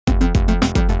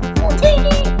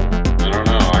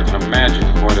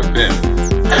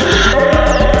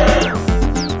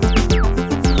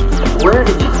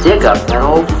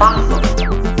no fossil.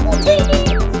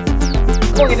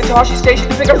 Going into Toshi Station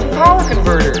to pick up some power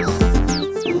converters.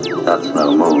 That's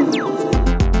no moon.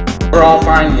 We're all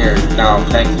fine here now,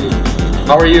 thank you.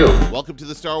 How are you? Welcome to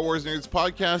the Star Wars Nerds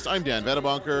Podcast. I'm Dan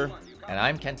Vedabonker. And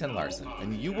I'm Kenton Larson.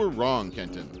 And you were wrong,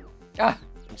 Kenton. Ah.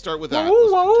 We'll start with that.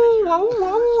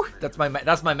 That's my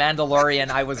Mandalorian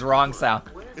I was wrong sound.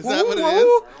 Is that what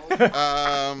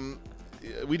it is?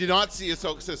 We did not see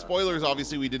Ahsoka. So spoilers,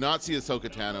 obviously, we did not see Ahsoka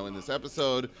Tano in this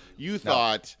episode. You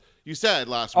thought, you said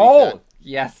last week that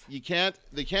yes,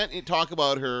 they can't talk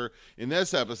about her in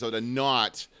this episode and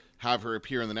not have her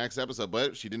appear in the next episode,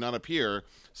 but she did not appear.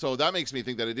 So that makes me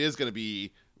think that it is going to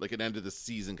be like an end of the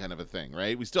season kind of a thing,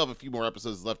 right? We still have a few more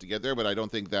episodes left to get there, but I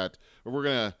don't think that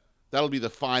that'll be the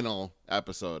final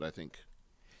episode, I think.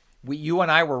 You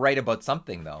and I were right about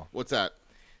something though. What's that?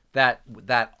 That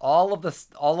all of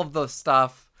the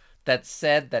stuff that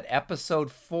said that episode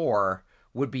 4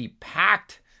 would be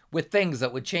packed with things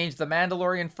that would change the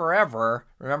Mandalorian forever.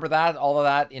 Remember that? All of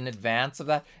that in advance of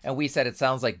that? And we said it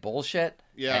sounds like bullshit.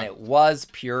 Yeah. And it was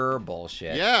pure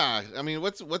bullshit. Yeah. I mean,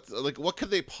 what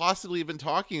could they possibly have been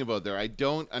talking about there? I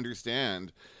don't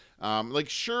understand.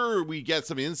 Sure, we get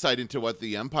some insight into what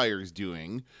the Empire is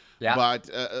doing. Yeah.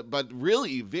 But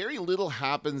really, very little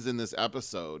happens in this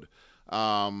episode.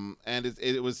 And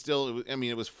it was still, I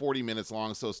mean, it was 40 minutes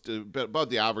long, so about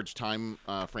the average time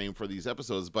frame for these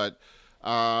episodes. But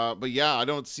yeah, I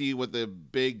don't see what the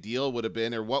big deal would have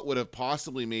been or what would have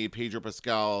possibly made Pedro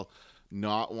Pascal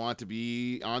not want to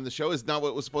be on the show. Is not what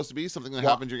it was supposed to be, something that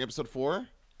happened during episode 4?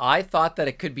 I thought that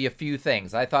it could be a few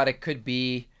things. I thought it could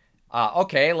be,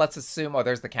 okay, let's assume,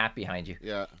 there's the cat behind you.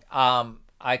 Yeah.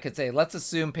 I could say, let's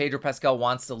assume Pedro Pascal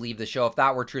wants to leave the show. If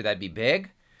that were true, that'd be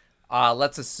big.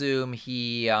 Let's assume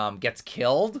he gets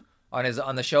killed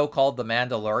on the show called The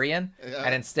Mandalorian,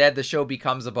 and instead the show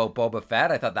becomes about Boba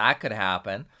Fett. I thought that could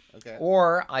happen. Okay.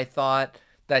 Or I thought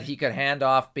that he could hand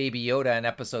off Baby Yoda in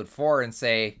episode 4 and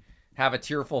say, have a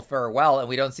tearful farewell, and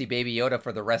we don't see Baby Yoda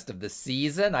for the rest of the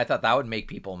season. I thought that would make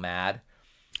people mad.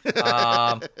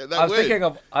 I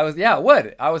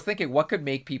was thinking what could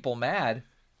make people mad,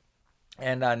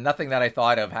 and nothing that I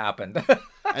thought of happened.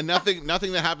 And nothing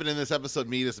that happened in this episode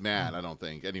made us mad, I don't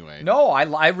think, anyway. No,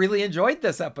 I really enjoyed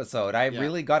this episode. I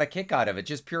really got a kick out of it.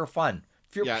 Just pure fun.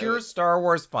 Pure Star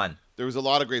Wars fun. There was a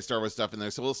lot of great Star Wars stuff in there.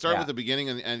 So we'll start with the beginning,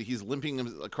 and he's limping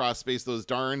across space. Those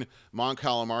darn Mon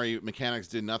Calamari mechanics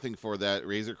did nothing for that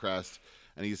Razor Crest,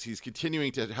 and he's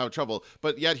continuing to have trouble.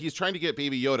 But yet he's trying to get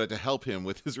Baby Yoda to help him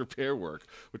with his repair work,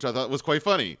 which I thought was quite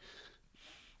funny.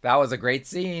 That was a great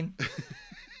scene.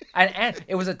 And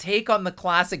it was a take on the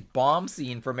classic bomb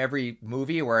scene from every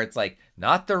movie where it's like,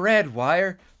 not the red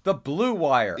wire, the blue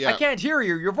wire. Yeah. I can't hear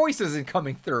you. Your voice isn't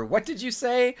coming through. What did you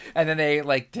say? And then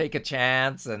they take a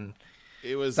chance and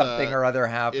it was something or other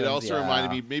happens. It also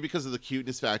reminded me, maybe because of the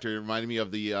cuteness factor, it reminded me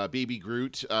of the Baby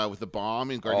Groot with the bomb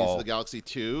in Guardians of the Galaxy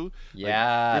 2.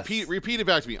 Yeah. Repeat it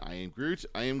back to me. I am Groot.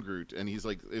 I am Groot. And he's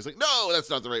like, no, that's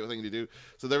not the right thing to do.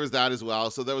 So there was that as well.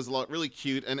 So that was a lot really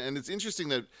cute. And it's interesting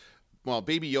that, well,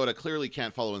 Baby Yoda clearly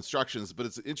can't follow instructions, but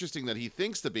it's interesting that he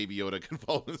thinks that Baby Yoda can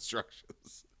follow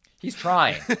instructions. He's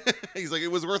trying. He's like, it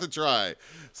was worth a try.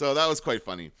 So that was quite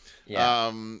funny.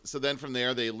 Yeah. So then from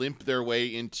there, they limp their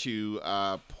way into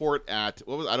port at,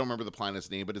 I don't remember the planet's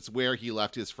name, but it's where he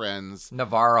left his friends.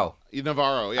 Navarro.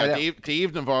 Yeah.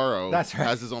 Dave Navarro That's right.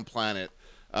 has his own planet.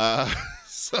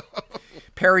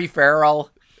 Perry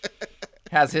Farrell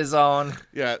has his own.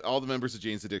 Yeah, all the members of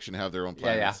Jane's Addiction have their own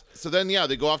planets. Yeah. So then,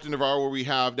 they go off to Navarro, where we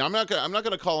have. Now, I'm not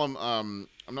gonna call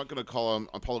him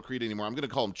Apollo Creed anymore. I'm gonna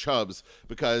call him Chubbs,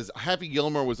 because Happy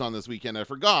Gilmore was on this weekend. I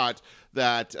forgot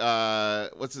that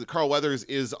Carl Weathers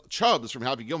is Chubbs from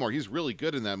Happy Gilmore. He's really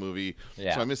good in that movie.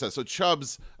 Yeah. So I missed that. So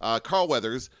Chubbs, Carl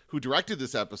Weathers, who directed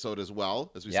this episode as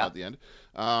well, as we saw at the end.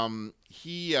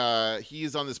 He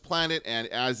is on this planet, and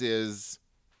as is,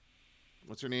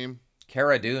 what's her name?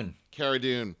 Cara Dune.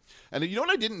 And you know what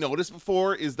I didn't notice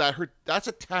before is that that's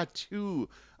a tattoo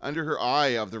under her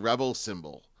eye of the rebel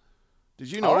symbol. Did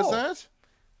you notice that?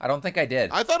 I don't think I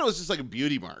did. I thought it was just like a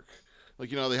beauty mark. Like,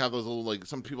 they have those little,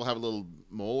 some people have a little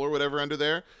mole or whatever under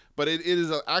there. But it is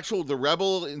the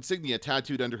rebel insignia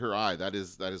tattooed under her eye. That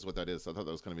is what that is. I thought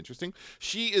that was kind of interesting.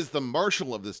 She is the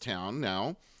marshal of this town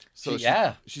now. So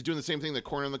she's doing the same thing that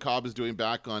Corn on the Cob is doing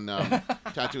back on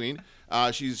Tatooine.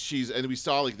 She's and we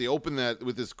saw they open that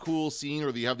with this cool scene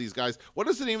where you have these guys. What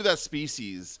is the name of that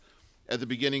species at the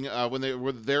beginning when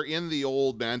they're in the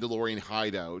old Mandalorian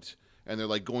hideout and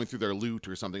they're going through their loot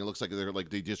or something? It looks like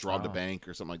they just robbed a bank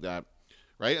or something like that,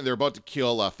 right? And they're about to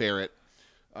kill a ferret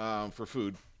for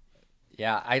food.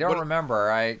 Yeah, I don't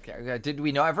remember. Did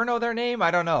we ever know their name?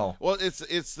 I don't know. Well,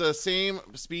 it's the same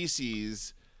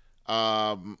species.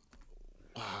 The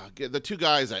two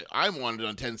guys I wanted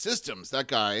on 10 Systems. That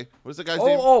guy. What's the guy's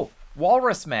name? Oh,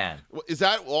 Walrus Man. Is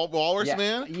that Walrus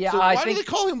Man? Yeah. So why do they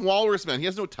call him Walrus Man? He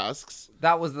has no tusks.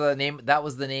 That was the name. That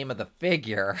was the name of the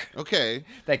figure. Okay.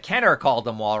 That Kenner called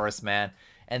him Walrus Man,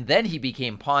 and then he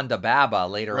became Ponda Baba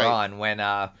later on when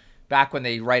back when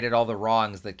they righted all the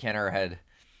wrongs that Kenner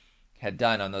had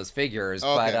done on those figures.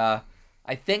 Okay. But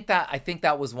I think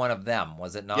that was one of them,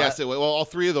 was it not? Yes. Well, all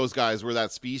three of those guys were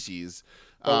that species.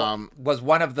 Was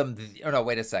one of them? Oh no!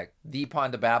 Wait a sec. The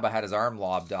Ponda Baba had his arm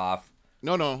lobbed off.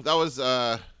 No, that was.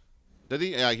 Did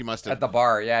he? Yeah, he must have. At the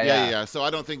bar, yeah. So I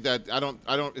don't think that. I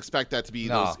don't expect that to be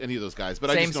any of those guys.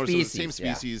 But I just noticed species, the same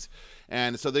species,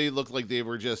 and so they look like they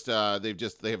were just. They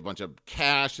have a bunch of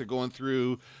cash they're going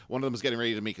through. One of them is getting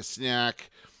ready to make a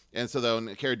snack, and so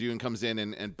then Cara Dune comes in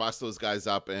and busts those guys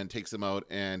up and takes them out,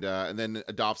 and then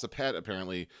adopts a pet.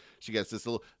 Apparently, she gets this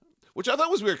little, which I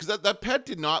thought was weird because that pet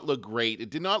did not look great.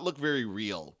 It did not look very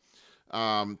real,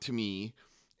 to me.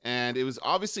 And it was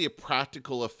obviously a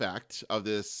practical effect of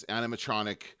this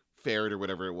animatronic ferret or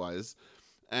whatever it was.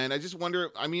 And I just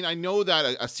wonder, I mean, I know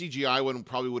that a CGI one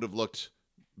probably would have looked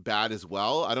bad as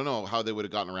well. I don't know how they would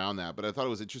have gotten around that, but I thought it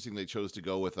was interesting they chose to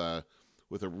go with a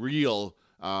real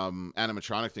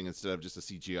animatronic thing instead of just a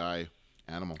CGI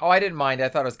animal. Oh, I didn't mind. I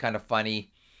thought it was kind of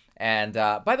funny. And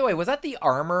by the way, was that the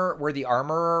armor where the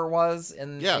armorer was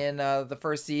in the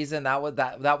first season? That was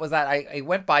that. I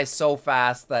went by so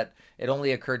fast that it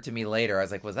only occurred to me later. I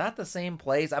was like, was that the same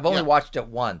place? I've only watched it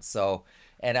once, so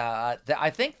I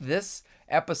think this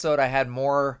episode I had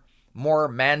more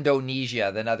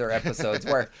Mandonesia than other episodes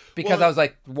because I was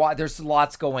like, there's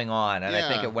lots going on, and I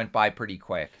think it went by pretty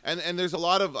quick. And there's a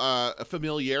lot of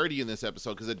familiarity in this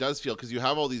episode because it does feel, because you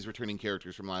have all these returning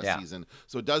characters from last season,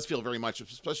 so it does feel very much,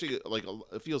 especially like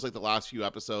it feels like the last few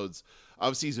episodes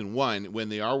of season 1 when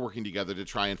they are working together to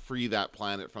try and free that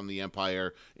planet from the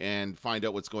Empire and find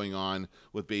out what's going on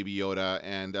with Baby Yoda.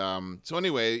 And so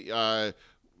anyway,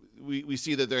 we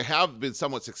see that they have been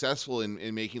somewhat successful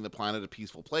in making the planet a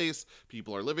peaceful place.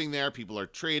 People are living there. People are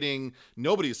trading.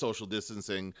 Nobody's social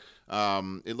distancing.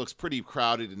 It looks pretty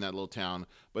crowded in that little town.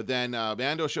 But then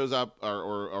Mando shows up,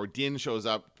 or Din shows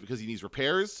up because he needs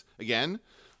repairs again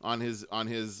on his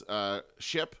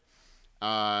ship.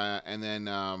 And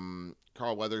then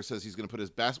Carl Weathers says he's going to put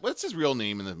his best. What's his real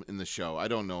name in the show? I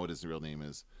don't know what his real name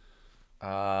is.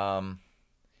 Greef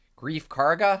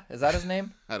Karga? Is that his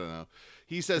name? I don't know.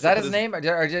 He says, is that his name, or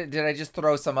did I just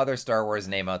throw some other Star Wars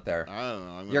name out there? I don't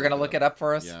know. You're going to look it up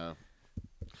for us? Yeah.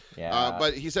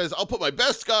 But he says, I'll put my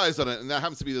best guys on it. And that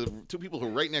happens to be the two people who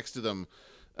are right next to them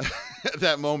at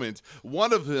that moment.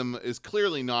 One of them is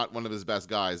clearly not one of his best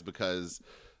guys because...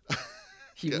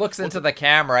 he looks into the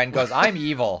camera and goes, I'm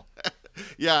evil.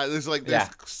 Yeah, there's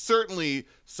certainly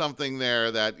something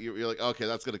there that you're like, okay,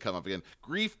 that's going to come up again.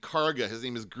 Greef Karga. His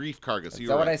name is Greef Karga. So is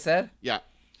that what I said? Yeah.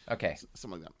 Okay.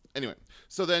 Something like that. Anyway,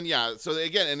 so then, so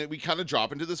again, and we kind of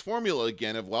drop into this formula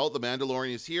again of, well, the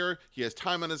Mandalorian is here. He has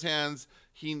time on his hands.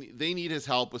 They need his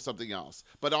help with something else.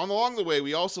 But along the way,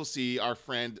 we also see our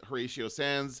friend Horatio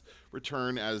Sands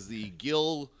return as the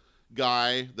gill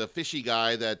guy, the fishy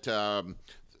guy that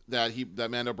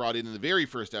Mando brought in the very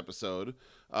first episode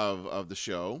of the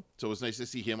show. So it was nice to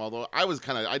see him, although I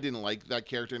didn't like that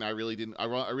character, and I really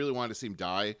wanted to see him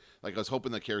die. Like, I was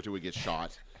hoping the character would get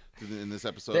shot in this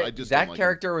episode. That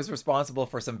character was responsible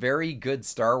for some very good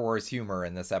Star Wars humor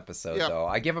in this episode, though.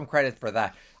 I give him credit for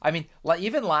that. I mean,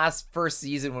 even first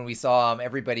season when we saw him,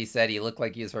 everybody said he looked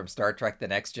like he was from Star Trek The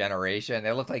Next Generation.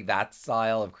 It looked like that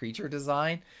style of creature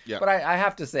design. Yeah. But I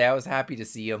have to say, I was happy to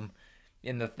see him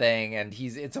in the thing, and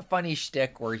it's a funny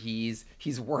shtick where he's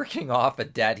working off a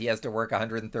debt. He has to work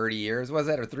 130 years, was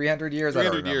it, or 300 years?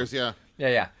 300 years, yeah.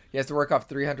 Yeah. He has to work off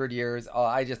 300 years. Oh,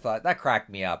 I just thought that cracked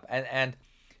me up, and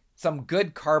some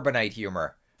good Carbonite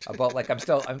humor about like I'm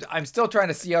still trying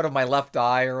to see out of my left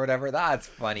eye or whatever. That's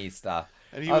funny stuff.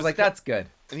 And I was like, that's good.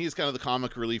 And he's kind of the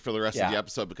comic relief for the rest of the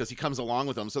episode because he comes along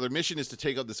with them. So their mission is to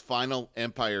take out this final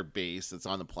Empire base that's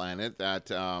on the planet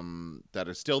that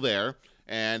are still there.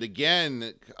 And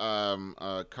again,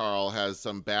 Carl has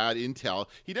some bad intel.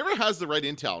 He never has the right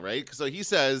intel, right? So he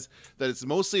says that it's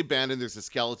mostly abandoned. There's a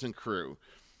skeleton crew.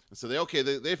 So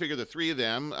they figure the three of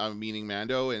them, meaning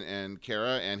Mando and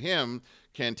Cara and him,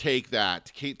 can take those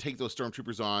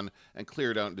stormtroopers on and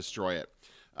clear it out and destroy it.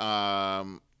 I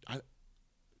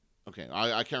can't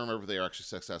remember if they are actually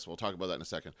successful. We'll talk about that in a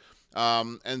second.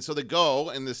 And so they go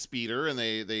in this speeder, and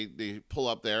they pull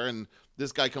up there, and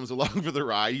this guy comes along for the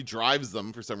ride. He drives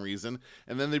them for some reason,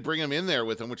 and then they bring him in there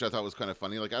with him, which I thought was kind of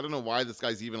funny. Like, I don't know why this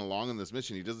guy's even along in this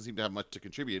mission. He doesn't seem to have much to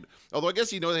contribute. Although I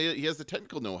guess he has the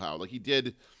technical know-how. Like, he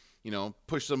did,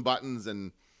 push some buttons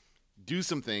and do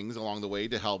some things along the way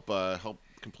to help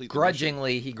complete the mission.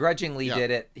 He grudgingly did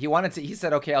it. He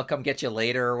said, okay, I'll come get you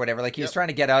later or whatever. Like, he was trying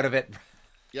to get out of it.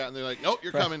 Yeah, and they're like, nope,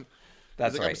 you're coming.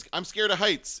 That's like, right. I'm scared of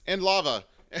heights and lava.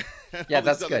 Yeah,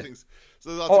 that's good. Things. So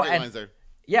there's lots of great lines there.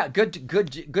 Yeah,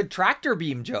 good tractor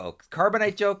beam joke,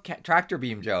 carbonite joke, tractor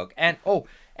beam joke, and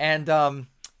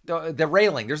the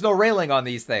railing. There's no railing on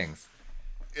these things.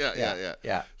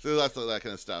 Yeah. So that's that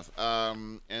kind of stuff.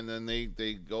 And then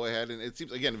they go ahead, and it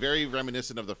seems again very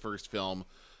reminiscent of the first film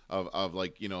of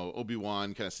like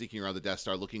Obi-Wan kind of sneaking around the Death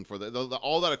Star looking for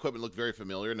all that equipment looked very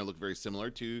familiar, and it looked very similar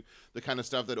to the kind of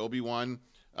stuff that Obi-Wan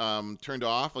turned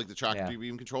off, like the tractor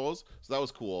beam controls. So that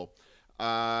was cool.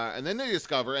 And then they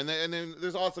discover, and then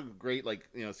there's also great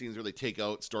scenes where they take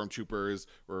out stormtroopers,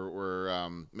 where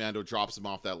Mando drops them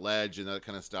off that ledge and that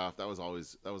kind of stuff. That was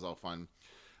all fun.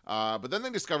 But then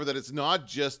they discover that it's not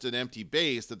just an empty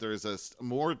base; that there's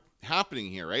more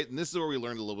happening here, right? And this is where we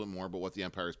learned a little bit more about what the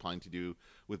Empire is planning to do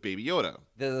with Baby Yoda.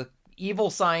 The evil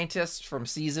scientist from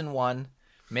season 1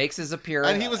 makes his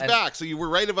appearance, and he was back. So you were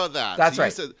right about that. That's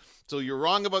right. So you're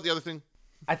wrong about the other thing.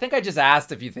 I think I just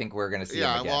asked if you think we're going to see him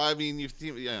again. Yeah, well, I mean,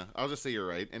 I'll just say you're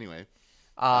right. Anyway.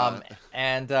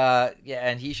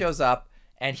 And he shows up,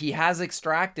 and he has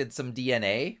extracted some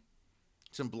DNA.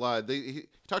 Some blood. He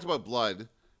talked about blood,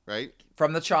 right?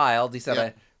 From the child. He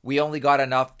said, we only got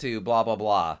enough to blah, blah,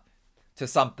 blah, to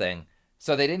something.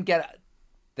 So they didn't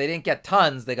get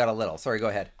tons, they got a little. Sorry, go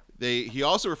ahead. He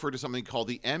also referred to something called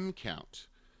the M count,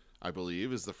 I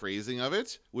believe, is the phrasing of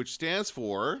it, which stands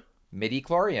for...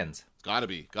 Midi-chlorians. Gotta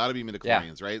be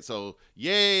midichlorians, right? So,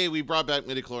 yay, we brought back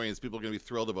midichlorians. People are gonna be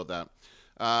thrilled about that.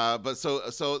 But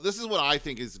so this is what I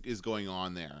think is going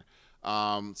on there.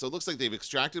 So it looks like they've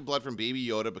extracted blood from Baby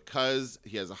Yoda because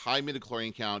he has a high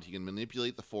midichlorian count. He can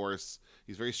manipulate the Force.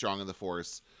 He's very strong in the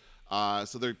Force.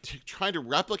 So they're trying to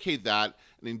replicate that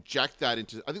and inject that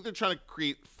into. I think they're trying to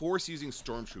create Force-using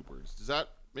stormtroopers. Does that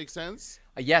make sense?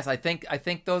 Yes, I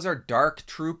think those are dark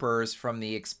troopers from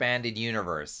the expanded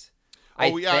universe.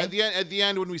 Oh yeah! At the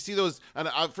end, when we see those, and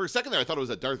for a second there, I thought it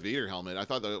was a Darth Vader helmet. I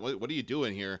thought, what are you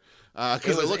doing here?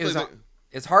 Because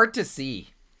it's hard to see.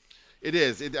 It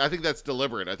is. I think that's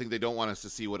deliberate. I think they don't want us to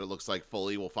see what it looks like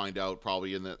fully. We'll find out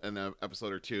probably in an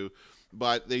episode or two.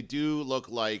 But they do look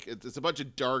like it's a bunch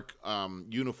of dark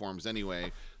uniforms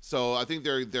anyway. So I think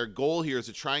their goal here is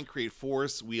to try and create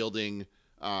Force-wielding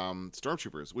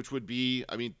stormtroopers, which would be,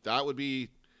 that would be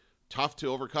tough to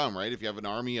overcome, right? If you have an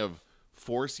army of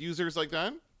Force users like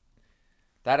that.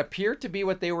 That appeared to be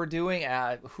what they were doing.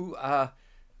 I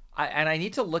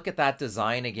need to look at that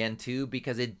design again too,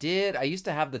 because I used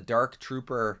to have the Dark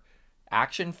Trooper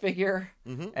action figure,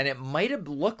 and it might have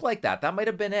looked like that. That might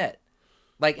have been it.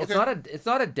 Like, okay. It's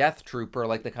not a Death Trooper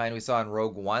like the kind we saw in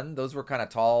Rogue One. Those were kind of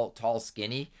tall,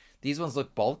 skinny. These ones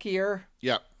look bulkier.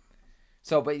 Yeah.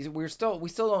 So, but we still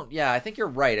don't. Yeah, I think you're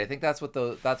right. I think that's what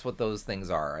those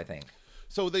things are. I think.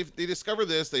 So they discover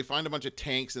this. They find a bunch of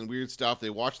tanks and weird stuff. They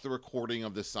watch the recording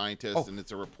of the scientist, and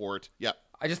it's a report. Yep.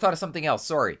 I just thought of something else.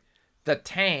 Sorry. The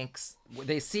tanks,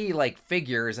 they see like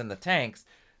figures in the tanks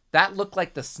that look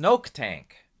like the Snoke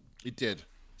tank. It did.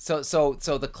 So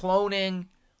the cloning.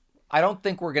 I don't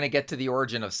think we're gonna get to the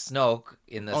origin of Snoke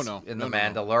in this in the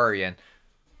Mandalorian. No.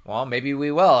 Well, maybe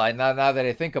we will. Now that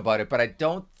I think about it, but I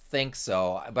don't think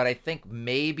so. But I think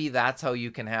maybe that's how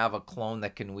you can have a clone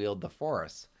that can wield the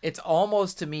Force. It's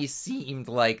almost to me seemed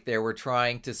like they were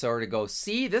trying to sort of go,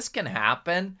 see, this can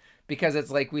happen, because it's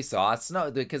like we saw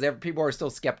Snoke, because people are still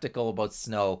skeptical about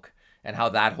Snoke and how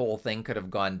that whole thing could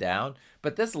have gone down.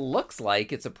 But this looks like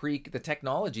the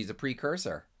technology is a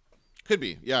precursor. Could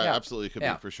be. Yeah. Absolutely could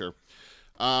be, for sure.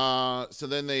 So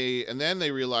then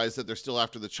they realize that they're still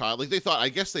after the child. Like I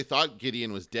guess they thought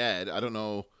Gideon was dead. I don't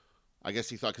know. I guess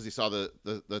he thought, because he saw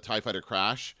the TIE fighter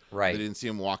crash. Right. They didn't see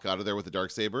him walk out of there with the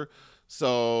Darksaber.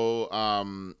 So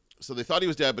they thought he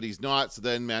was dead, but he's not. So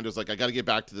then Mando's like, I got to get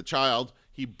back to the child.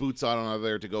 He boots on out of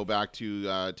there to go back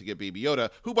to get Baby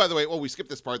Yoda, who, by the way, we skipped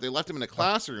this part. They left him in a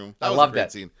classroom. That was a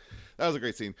great scene. That was a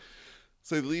great scene.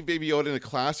 So they leave Baby Yoda in a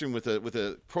classroom with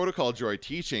a protocol droid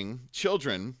teaching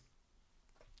children.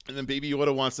 And then Baby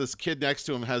Yoda wants this kid next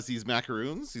to him has these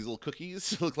macaroons, these little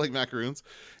cookies look like macaroons,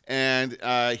 and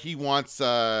he wants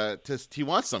some.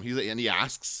 He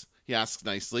asks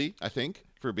nicely, I think,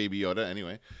 for Baby Yoda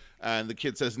anyway. And the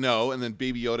kid says no, and then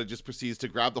Baby Yoda just proceeds to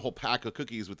grab the whole pack of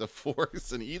cookies with the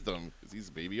force and eat them because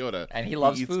he's Baby Yoda. And he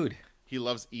loves food. He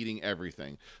loves eating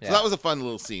everything. So that was a fun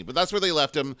little scene. But that's where they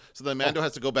left him, so then Mando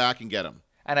has to go back and get him.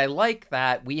 And I like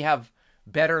that we have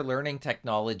better learning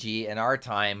technology in our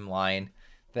timeline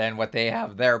than what they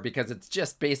have there, because it's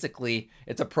just basically,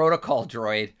 it's a protocol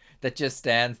droid that just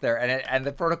stands there. And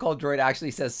the protocol droid actually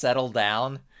says, settle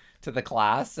down. To the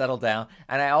class, settle down.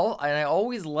 And I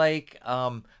always like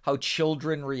how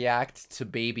children react to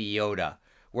Baby Yoda,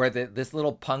 where this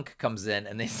little punk comes in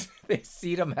and they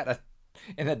seat him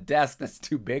in a desk that's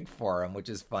too big for him, which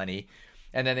is funny.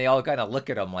 And then they all kind of look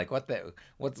at him like,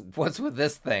 what's with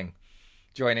this thing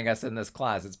joining us in this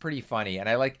class? It's pretty funny. And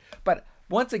I like, but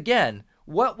once again,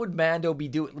 what would Mando be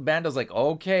doing? Mando's like,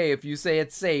 okay, if you say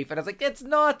it's safe. And I was like, it's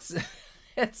not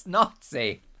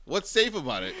safe. What's safe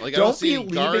about it? Like, I don't see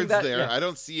guards there. Yeah. I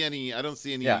don't see any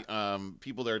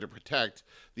people there to protect.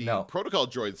 The protocol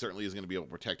droid certainly isn't going to be able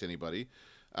to protect anybody.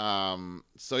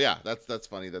 So yeah, that's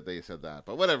funny that they said that.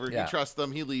 But whatever, he trusts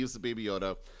them. He leaves the Baby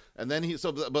Yoda. And then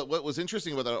but what was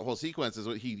interesting about that whole sequence is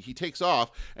he takes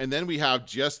off, and then we have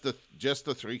just the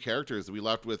three characters. We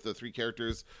left with the three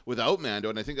characters without Mando,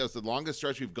 and I think that's the longest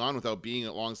stretch we've gone without being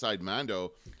alongside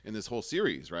Mando in this whole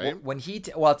series, right?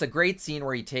 It's a great scene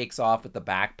where he takes off with the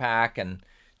backpack and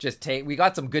we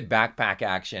got some good backpack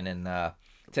action in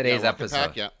today's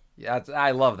episode.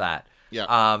 I love that.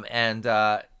 Yeah. And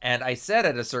I said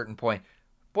at a certain point,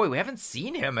 boy, we haven't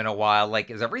seen him in a while. Like,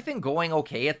 is everything going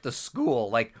okay at the school?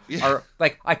 Like,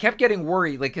 I kept getting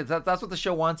worried. Like, that's what the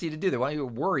show wants you to do. They want you to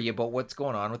worry about what's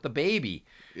going on with the baby.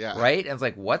 Yeah. Right? And it's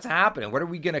like, what's happening? What are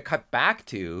we going to cut back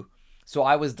to? So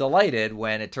I was delighted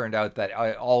when it turned out that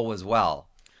all was well.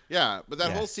 Yeah, but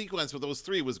that whole sequence with those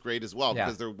three was great as well,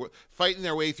 because they're fighting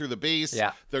their way through the base.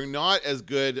 Yeah. They're not as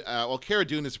good. Cara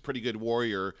Dune is a pretty good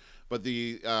warrior, but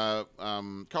the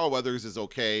Carl Weathers is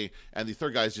okay, and the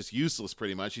third guy is just useless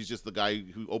pretty much. He's just the guy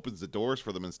who opens the doors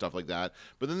for them and stuff like that.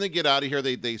 But then they get out of here.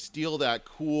 They steal that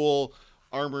cool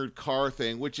armored car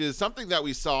thing, which is something that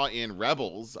we saw in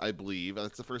Rebels, I believe.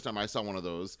 That's the first time I saw one of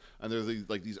those. And there's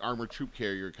these armored troop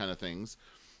carrier kind of things.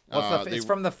 Well, it's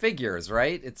from the figures,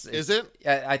 right? Is it?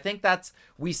 I think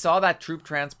we saw that troop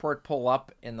transport pull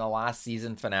up in the last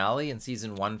season finale, in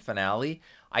season 1 finale.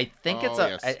 I think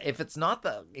if it's not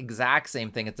the exact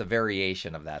same thing, it's a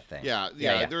variation of that thing. Yeah.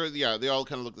 They all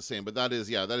kind of look the same, but that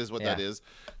is what that is.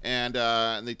 And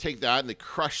they take that and they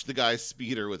crush the guy's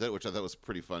speeder with it, which I thought was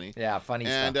pretty funny. Yeah, funny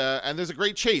stuff. And there's a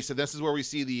great chase, and this is where we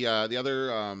see the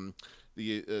other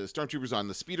stormtroopers on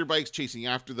the speeder bikes chasing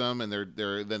after them, and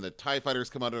then the TIE fighters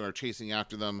come out and are chasing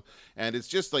after them, and it's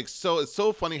just like it's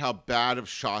so funny how bad of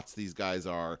shots these guys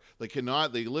are.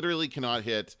 They literally cannot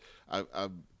hit a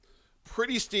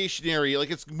pretty stationary, like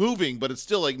it's moving, but it's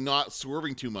still like not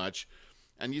swerving too much,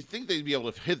 and you think they'd be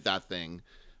able to hit that thing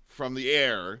from the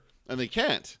air, and they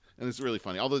can't. And it's really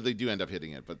funny, although they do end up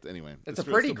hitting it. But anyway, it's a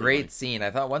pretty great scene.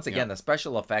 I thought once again the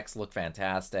special effects look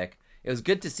fantastic. It was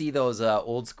good to see those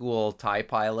old school TIE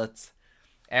pilots,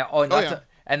 and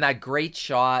and that great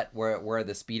shot where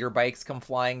the speeder bikes come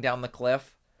flying down the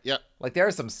cliff. Yeah, like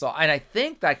there's some and I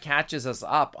think that catches us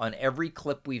up on every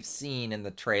clip we've seen in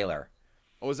the trailer.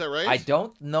 Oh, is that right? I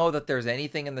don't know that there's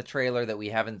anything in the trailer that we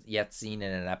haven't yet seen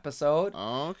in an episode.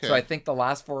 Oh, okay. So I think the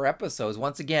last 4 episodes,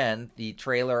 once again, the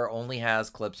trailer only has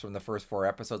clips from the first 4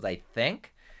 episodes, I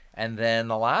think. And then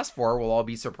the last 4 will all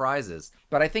be surprises.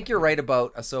 But I think you're right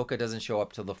about Ahsoka doesn't show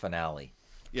up till the finale.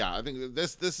 Yeah, I think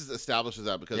this establishes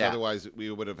that, because otherwise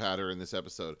we would have had her in this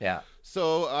episode. Yeah.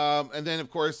 So, and then of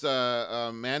course,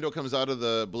 Mando comes out of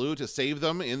the blue to save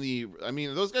them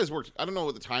those guys worked, I don't know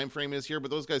what the time frame is here,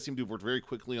 but those guys seem to have worked very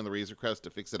quickly on the Razor Crest to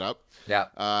fix it up.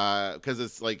 Yeah. Because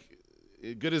it's like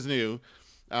good as new.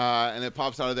 And it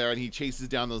pops out of there, and he chases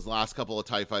down those last couple of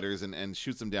TIE fighters and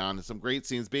shoots them down. And some great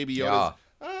scenes. Baby Yoda's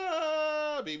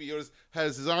Baby Yoda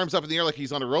has his arms up in the air like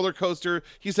he's on a roller coaster.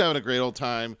 He's having a great old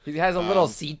time. He has a little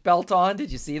seatbelt on.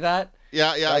 Did you see that?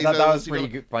 Yeah. I thought that was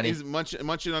pretty funny. He's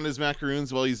munching on his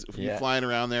macaroons while he's flying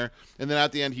around there. And then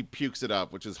at the end, he pukes it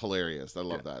up, which is hilarious. I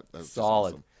love that. That's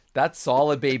solid. Awesome. That's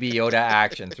solid Baby Yoda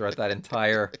action throughout that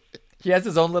entire... He has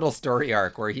his own little story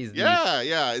arc where he's...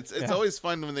 It's always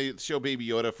fun when they show Baby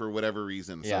Yoda for whatever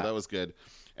reason. So that was good.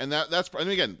 And that's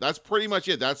pretty much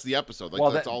it. That's the episode.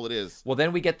 That's all it is. Well,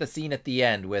 then we get the scene at the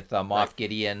end with Moff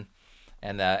Gideon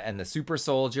and the super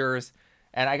soldiers.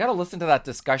 And I got to listen to that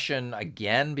discussion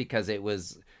again, because it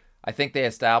was, I think they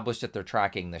established that they're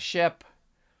tracking the ship.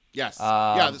 Yes.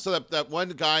 So that one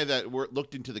guy that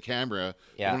looked into the camera,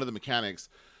 one of the mechanics,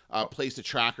 placed a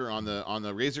tracker on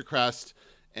the Razor Crest.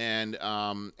 And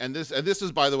this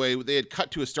is, by the way, they had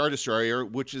cut to a Star Destroyer,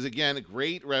 which is again a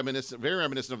very reminiscent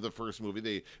of the first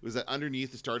movie. It was that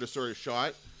underneath the Star Destroyer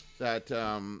shot that's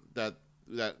from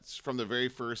the very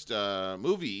first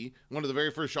movie, one of the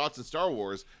very first shots in Star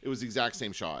Wars. It was the exact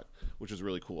same shot, which was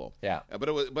really cool. Yeah. But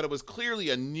it was clearly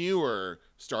a newer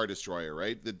Star Destroyer,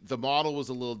 right? The model was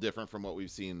a little different from what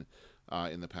we've seen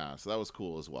in the past, so that was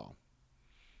cool as well.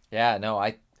 Yeah. No,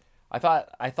 I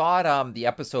thought the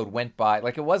episode went by,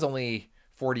 like, it was only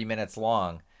 40 minutes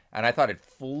long, and I thought it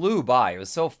flew by. It was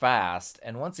so fast,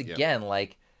 and once again,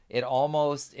 like, it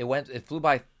flew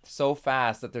by so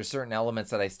fast that there's certain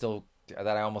elements that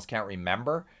I almost can't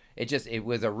remember. It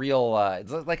was a real,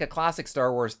 it's like a classic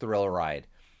Star Wars thrill ride,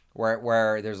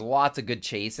 where there's lots of good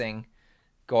chasing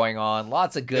going on,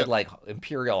 lots of good like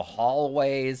Imperial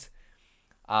hallways.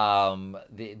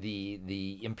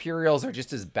 The Imperials are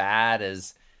just as bad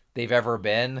as they've ever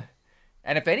been,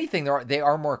 and if anything, they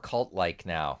are more cult-like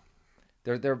now.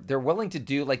 They're willing to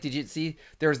do, like, did you see?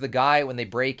 There's the guy when they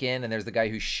break in, and there's the guy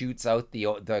who shoots out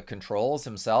the controls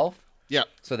himself. Yeah.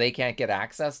 So they can't get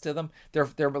access to them. They're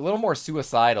a little more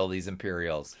suicidal, these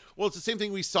Imperials. Well, it's the same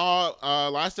thing we saw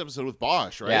last episode with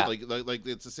Bosch, right? Yeah. Like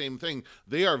it's the same thing.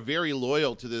 They are very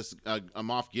loyal to this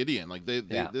Moff Gideon. Like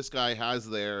this guy has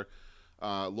their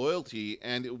loyalty.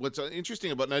 And what's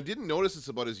interesting about, and I didn't notice this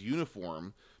about his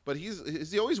uniform, but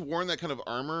has he always worn that kind of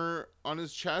armor on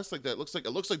his chest? Like that looks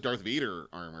like Darth Vader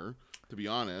armor, to be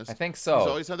honest. I think so. He's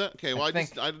always had that? Okay, well, I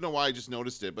don't know why I just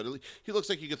noticed it, but he looks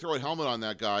like you could throw a helmet on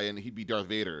that guy and he'd be Darth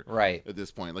Vader. Right. At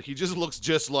this point. Like, he just looks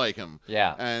just like him.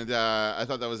 Yeah. And I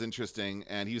thought that was interesting.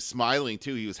 And he was smiling,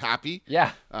 too. He was happy.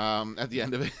 Yeah. At the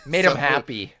end of it. Made him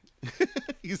happy.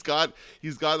 He's got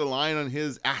a line on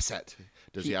his asset.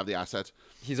 Does he have the asset?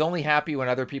 He's only happy when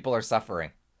other people are suffering.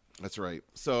 That's right.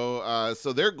 So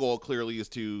their goal clearly is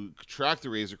to track the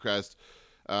Razor Crest,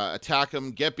 attack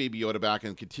him, get Baby Yoda back,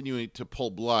 and continuing to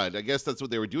pull blood. I guess that's what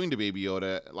they were doing to Baby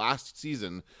Yoda last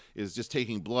season, is just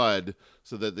taking blood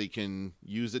so that they can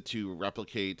use it to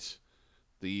replicate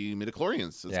the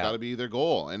midichlorians. It's got to be their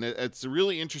goal. And it's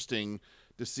really interesting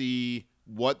to see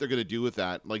what they're going to do with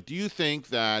that. Like, do you think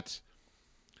that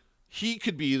he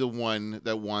could be the one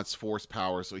that wants force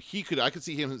power? So I could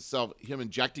see him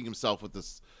injecting himself with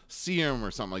this serum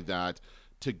or something like that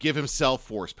to give himself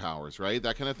force powers, right?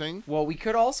 That kind of thing. Well, we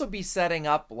could also be setting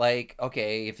up, like,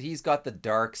 okay, if he's got the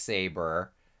Darksaber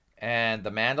and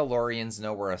the Mandalorians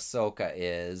know where Ahsoka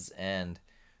is and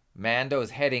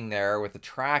Mando's heading there with a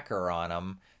tracker on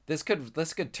him, this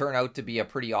could turn out to be a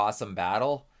pretty awesome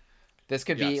battle. This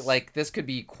could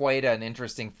be quite an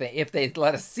interesting thing. If they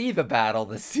let us see the battle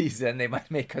this season, they might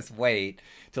make us wait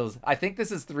till, I think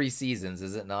this is 3 seasons,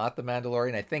 is it not, The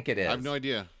Mandalorian? I think it is. I have no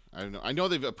idea. I don't know. I know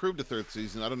they've approved a 3rd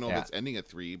season. I don't know if it's ending at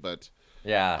 3, but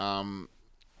yeah.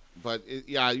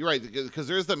 You're right, because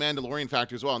there's the Mandalorian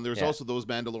factor as well, and there's also those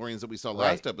Mandalorians that we saw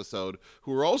last episode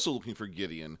who are also looking for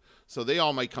Gideon. So they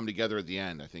all might come together at the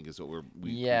end, I think, is what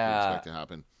we expect to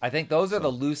happen. I think those are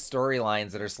the loose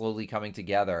storylines that are slowly coming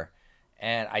together.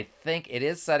 And I think it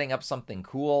is setting up something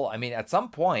cool. I mean, at some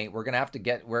point we're gonna have to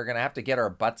get our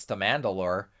butts to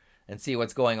Mandalore and see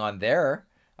what's going on there,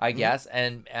 I guess.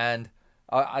 And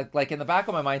I, like, in the back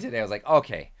of my mind today, I was like,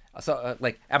 okay, so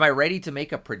am I ready to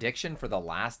make a prediction for the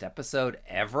last episode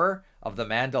ever of The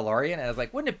Mandalorian? And I was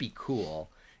like, wouldn't it be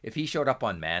cool if he showed up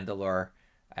on Mandalore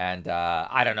and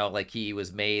I don't know, like, he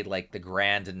was made like the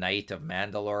Grand Knight of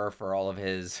Mandalore for all of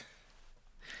his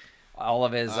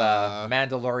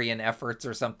Mandalorian efforts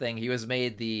or something. He was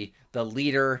made the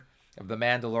leader of the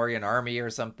Mandalorian army or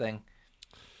something.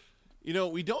 You know,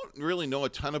 we don't really know a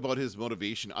ton about his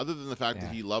motivation other than the fact that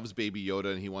he loves Baby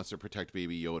Yoda and he wants to protect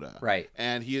Baby Yoda. Right.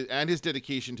 And his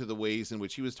dedication to the ways in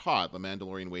which he was taught, the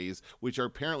Mandalorian ways, which are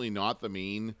apparently not the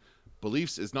main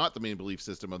beliefs, is not the main belief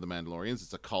system of the Mandalorians.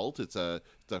 It's a cult. It's a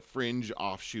fringe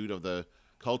offshoot of the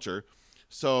culture.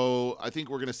 So I think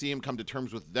we're going to see him come to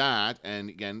terms with that. And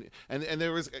again, and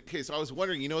there was, okay, so I was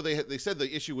wondering, you know, they said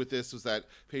the issue with this was that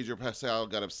Pedro Pascal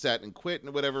got upset and quit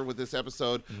and whatever with this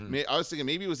episode. Mm-hmm. I was thinking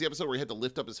maybe it was the episode where he had to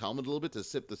lift up his helmet a little bit to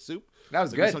sip the soup. That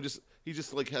was good. So he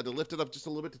just like had to lift it up just a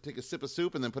little bit to take a sip of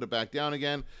soup and then put it back down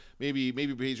again. Maybe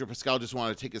Pedro Pascal just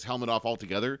wanted to take his helmet off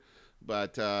altogether.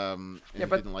 But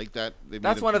didn't like that.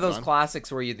 That's one of those classics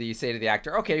where you say to the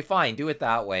actor, okay, fine, do it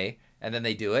that way. And then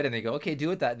they do it, and they go, okay, do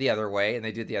it the other way, and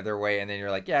they do it the other way, and then you're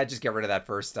like, yeah, just get rid of that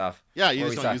first stuff. Yeah, you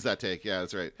just don't use that take. Yeah,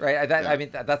 that's right. Right. I mean,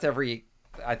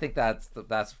 I think that's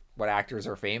what actors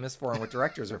are famous for and what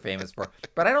directors are famous for.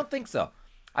 But I don't think so.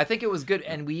 I think it was good,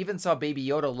 and we even saw Baby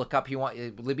Yoda look up.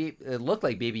 It looked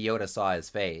like Baby Yoda saw his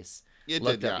face. It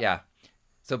did, yeah.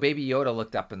 So Baby Yoda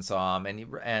looked up and saw him,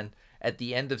 and at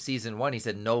the end of season 1, he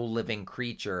said, "No living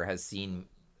creature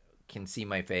can see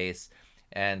my face."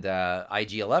 And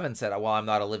IG-11 said, "Well, I'm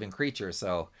not a living creature,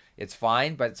 so it's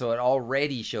fine." But so it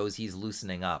already shows he's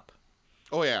loosening up.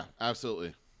 Oh yeah,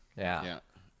 absolutely. Yeah.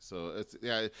 So it's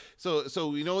So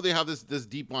we know they have this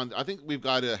deep bond. I think we've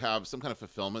got to have some kind of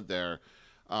fulfillment there.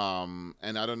 And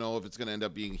I don't know if it's going to end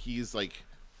up being he's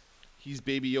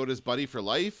Baby Yoda's buddy for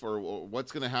life, or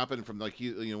what's going to happen from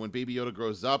when Baby Yoda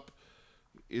grows up.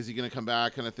 Is he going to come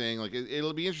back, kind of thing? Like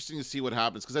it'll be interesting to see what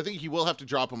happens, because I think he will have to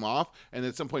drop him off, and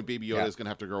at some point Baby Yoda is going to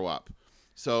have to grow up.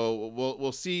 So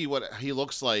we'll see what he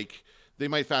looks like. They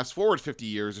might fast forward 50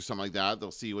 years or something like that.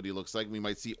 They'll see what he looks like. We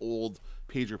might see old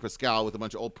Pedro Pascal with a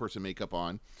bunch of old person makeup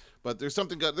on. But there's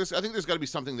something. I think there's got to be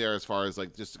something there as far as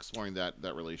like just exploring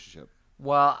that relationship.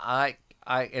 Well,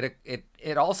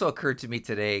 it also occurred to me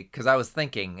today, because I was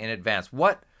thinking in advance,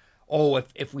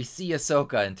 if we see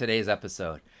Ahsoka in today's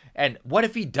episode, and what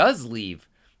if he does leave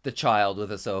the child with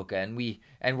Ahsoka,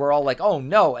 and we're all like, oh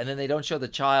no, and then they don't show the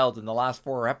child in the last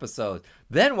 4 episodes.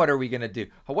 Then what are we gonna do?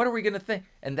 What are we gonna think?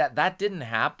 And that didn't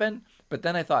happen. But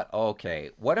then I thought,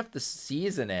 okay, what if the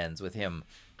season ends with him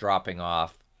dropping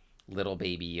off little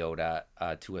Baby Yoda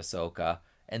to Ahsoka,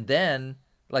 and then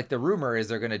like the rumor is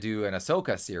they're gonna do an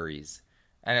Ahsoka series,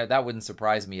 and that wouldn't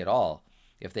surprise me at all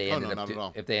if they ended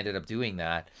up doing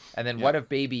that. And then what if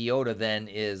Baby Yoda then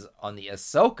is on the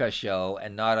Ahsoka show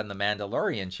and not on the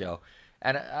Mandalorian show?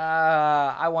 And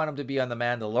I want him to be on the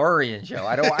Mandalorian show.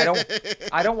 I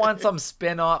don't want some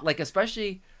spin-off, like,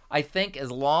 especially I think as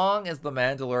long as the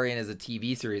Mandalorian is a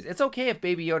TV series, it's okay if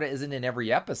Baby Yoda isn't in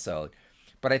every episode.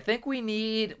 But I think we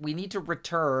need to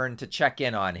return to check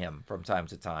in on him from time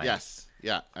to time. Yes.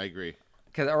 Yeah, I agree.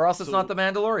 Or else it's not the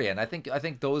Mandalorian. I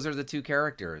think those are the two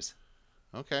characters.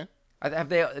 Okay.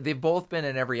 They've both been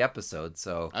in every episode,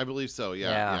 so I believe so.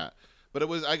 Yeah. But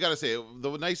I gotta say,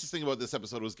 the nicest thing about this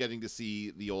episode was getting to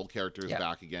see the old characters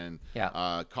back again.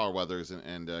 Yeah. Carl Weathers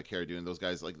and Cara Dune, those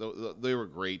guys, like they were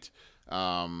great.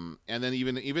 And then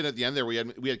even at the end there, we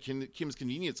had Kim's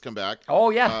Convenience come back. Oh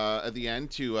yeah. At the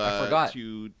end to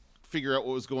figure out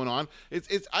what was going on.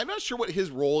 It's I'm not sure what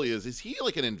his role is. Is he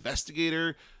like an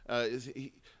investigator? Is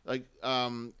he like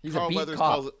he's Carl a beat Weathers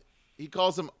cop. He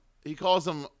calls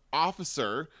him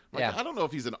officer. Yeah. I don't know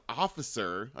if he's an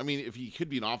officer. I mean, if he could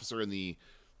be an officer in the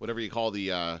whatever you call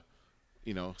the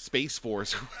Space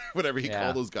Force, whatever you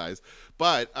call those guys.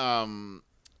 But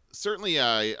certainly,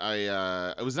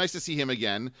 it was nice to see him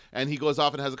again. And he goes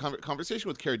off and has a conversation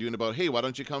with Cara Dune about, hey, why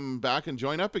don't you come back and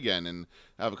join up again and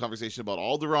have a conversation about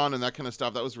Alderaan and that kind of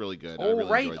stuff. That was really good. Oh,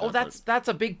 really right. That's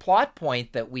a big plot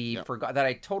point that we forgot, that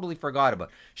I totally forgot about.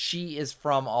 She is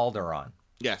from Alderaan.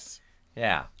 Yes.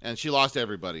 Yeah. And she lost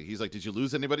everybody. He's like, did you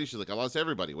lose anybody? She's like, I lost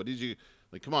everybody. What did you...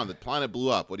 Like, come on, the planet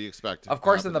blew up. What do you expect? Of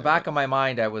course, in the back of my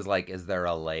mind, I was like, is there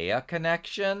a Leia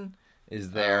connection?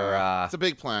 Is there... It's a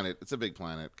big planet. It's a big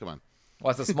planet. Come on.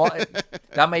 Well, it's a small...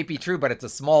 that might be true, but it's a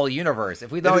small universe.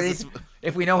 If we know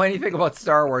anything about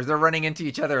Star Wars, they're running into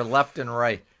each other left and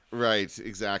right. Right,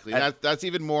 exactly. That's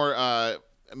even more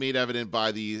made evident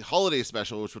by the holiday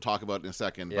special, which we'll talk about in a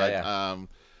second.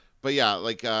 But yeah,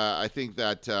 like I think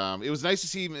that it was nice to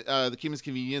see the Kim's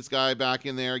Convenience guy back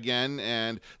in there again.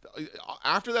 And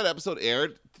after that episode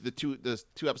aired, the two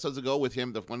episodes ago with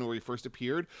him, the one where he first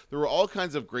appeared, there were all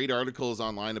kinds of great articles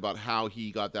online about how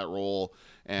he got that role.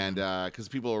 And because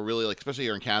people were really, like, especially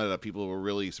here in Canada, people were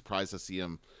really surprised to see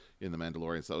him in The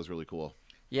Mandalorian. So that was really cool.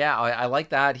 Yeah, I like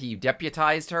that. He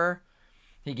deputized her.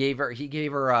 He gave her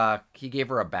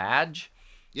a badge.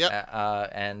 Yeah.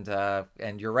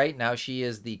 And you're right. Now she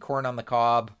is the corn on the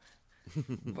cob.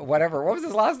 Whatever. What was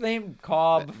his last name?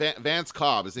 Cobb. Vance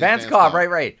Cobb. Vance Cobb.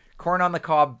 Right. Corn on the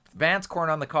cob. Vance Corn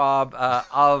on the Cob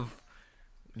of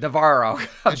Navarro.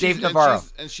 Dave Navarro.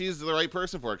 And she's the right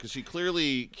person for it, because she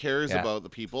clearly cares about the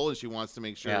people, and she wants to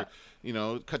make sure,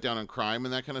 cut down on crime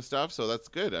and that kind of stuff. So that's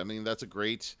good. I mean, that's a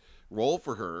great role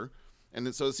for her.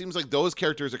 And so it seems like those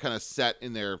characters are kind of set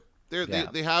in their...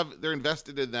 They're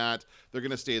invested in that. They're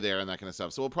going to stay there and that kind of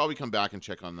stuff. So we'll probably come back and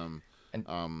check on them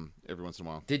every once in a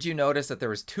while. Did you notice that there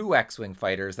was 2 X-Wing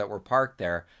fighters that were parked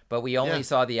there, but we only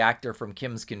saw the actor from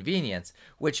Kim's Convenience,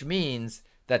 which means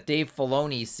that Dave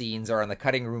Filoni's scenes are on the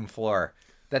cutting room floor.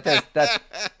 That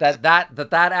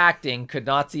acting could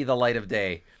not see the light of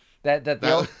day.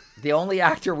 The only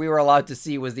actor we were allowed to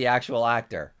see was the actual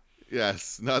actor.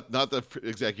 Yes, not the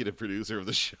executive producer of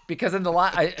the show. Because in the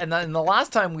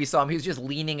last time we saw him, he was just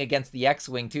leaning against the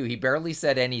X-Wing too. He barely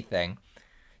said anything.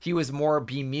 He was more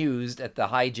bemused at the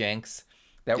hijinks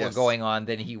that were going on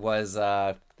than he was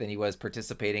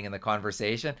participating in the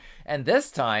conversation. And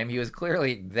this time he was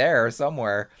clearly there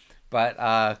somewhere. But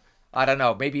I don't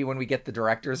know. Maybe when we get the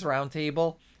directors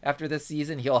roundtable after this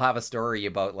season, he'll have a story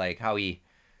about like how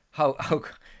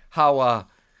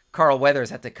Carl Weathers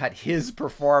had to cut his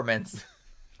performance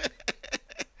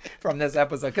from this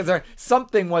episode because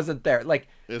something wasn't there. Like,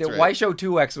 why show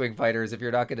 2 X-Wing fighters if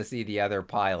you're not going to see the other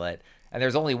pilot? And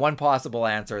there's only one possible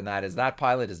answer, and that is that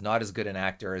pilot is not as good an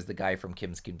actor as the guy from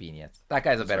Kim's Convenience. That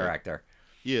guy's a better actor.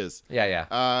 He is.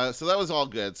 Yeah. So that was all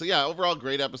good. So yeah, overall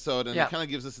great episode, and it kind of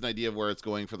gives us an idea of where it's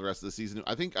going for the rest of the season.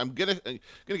 I think I'm gonna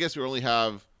guess we only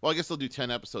have. Well, I guess they'll do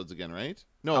 10 episodes again, right?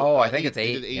 No. I think it's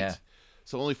 8. Yeah.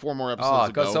 So only 4 more episodes.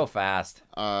 It goes so fast.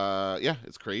 Yeah,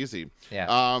 it's crazy.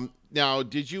 Yeah. Now,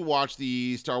 did you watch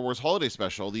the Star Wars Holiday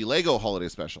Special, the Lego Holiday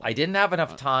Special? I didn't have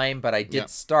enough time, but I did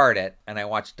start it, and I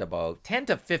watched about 10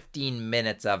 to 15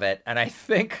 minutes of it, and I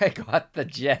think I got the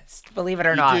gist, believe it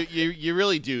or not. You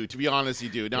really do. To be honest, you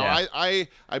do. Now, I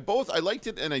liked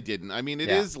it and I didn't. I mean, it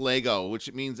is Lego, which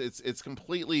means it's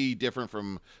completely different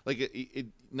from, like,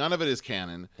 none of it is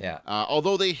canon. Yeah.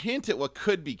 Although they hint at what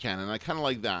could be canon. I kind of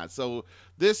like that. So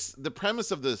the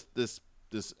premise of this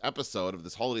episode of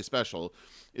this holiday special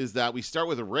is that we start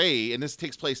with Rey, and this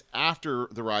takes place after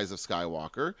the Rise of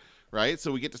Skywalker, right?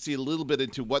 So we get to see a little bit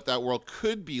into what that world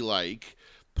could be like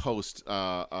post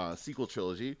sequel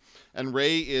trilogy, and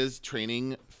Rey is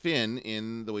training Finn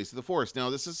in the ways of the Force. Now,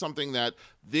 this is something that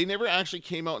they never actually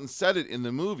came out and said it in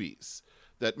the movies.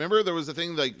 That, remember, there was a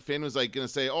thing like Finn was like going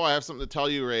to say, "Oh, I have something to tell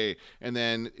you, Rey," and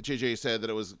then JJ said that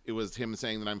it was him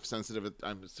saying that I'm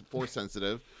Force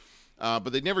sensitive.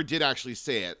 But they never did actually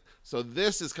say it. So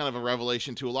this is kind of a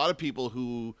revelation to a lot of people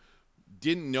who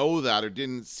didn't know that or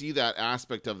didn't see that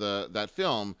aspect of that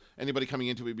film. Anybody coming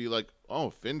into it would be like, "Oh,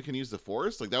 Finn can use the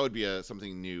Force?" Like, that would be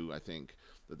something new, I think,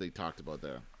 that they talked about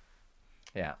there.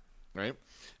 Yeah. Right?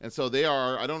 And so they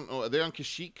are, I don't know, they're on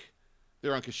Kashyyyk.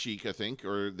 They're on Kashyyyk, I think,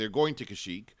 or they're going to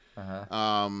Kashyyyk.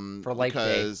 For Life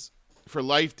Day. For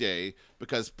Life Day,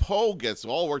 because Poe gets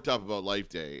all worked up about Life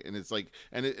Day, and it's like,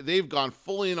 they've gone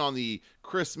full in on the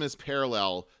Christmas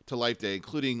parallel to Life Day,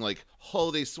 including like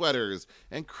holiday sweaters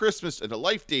and Christmas and the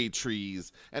Life Day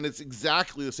trees, and it's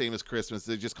exactly the same as Christmas.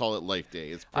 They just call it Life Day.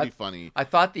 It's pretty funny. I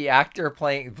thought the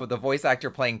voice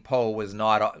actor playing Poe was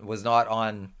not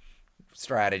on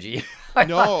strategy.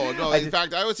 No. In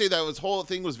fact, I would say that whole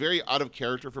thing was very out of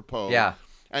character for Poe. Yeah,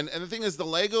 and the thing is, the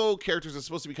Lego characters are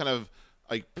supposed to be kind of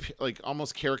like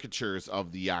almost caricatures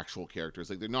of the actual characters.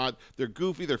 Like, they're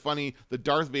goofy, they're funny. The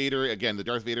Darth Vader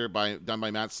done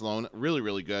by Matt Sloan, really,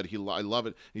 really good. I love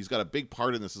it. He's got a big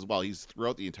part in this as well. He's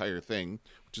throughout the entire thing,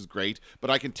 which is great. But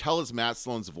I can tell it's Matt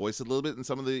Sloan's voice a little bit in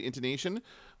some of the intonation,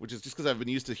 which is just because I've been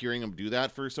used to hearing him do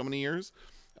that for so many years.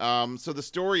 So the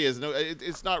story is,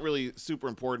 it's not really super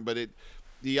important, but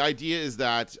the idea is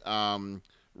that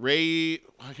Rey,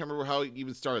 I can't remember how it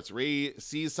even starts. Rey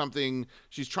sees something.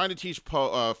 She's trying to teach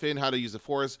Finn how to use the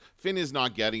Force. Finn is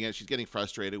not getting it. She's getting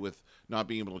frustrated with not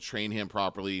being able to train him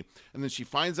properly. And then she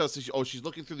finds out, she's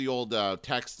looking through the old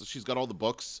texts. She's got all the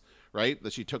books, right,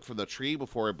 that she took from the tree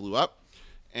before it blew up.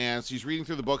 And she's reading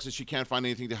through the books, and she can't find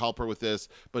anything to help her with this.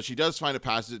 But she does find a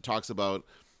passage that talks about,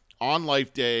 on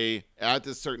Life Day, at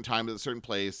this certain time, at a certain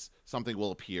place, something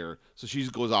will appear. So she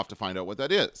goes off to find out what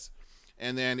that is.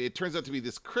 And then it turns out to be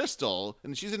this crystal,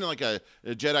 and she's in like a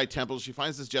Jedi temple. She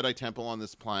finds this Jedi temple on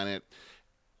this planet,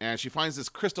 and she finds this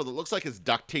crystal that looks like it's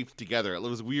duct taped together. It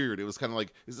was weird. It was kind of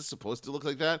like, is this supposed to look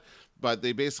like that? But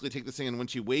they basically take this thing, and when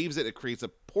she waves it, it creates a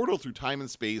portal through time and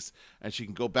space, and she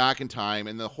can go back in time.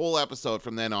 And the whole episode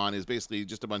from then on is basically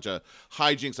just a bunch of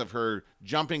hijinks of her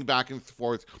jumping back and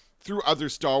forth through other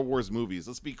Star Wars movies.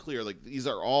 Let's be clear, like, these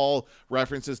are all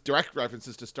direct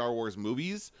references to Star Wars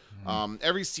movies. Mm-hmm.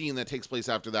 Every scene that takes place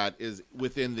after that is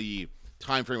within the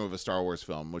time frame of a Star Wars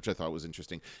film, which I thought was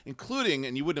interesting, including,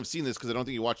 and you wouldn't have seen this because I don't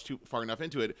think you watched too far enough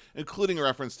into it, including a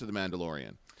reference to The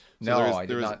Mandalorian. So I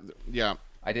did not. Yeah.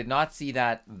 I did not see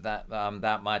that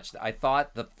much. I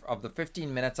thought of the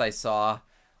 15 minutes I saw,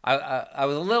 I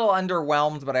was a little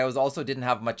underwhelmed, but I also didn't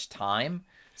have much time.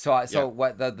 So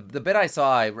what the bit I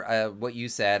saw, what you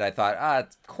said, I thought,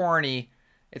 it's corny.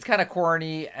 It's kind of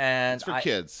corny, and it's for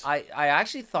kids. I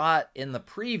actually thought in the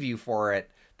preview for it,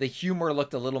 the humor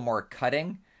looked a little more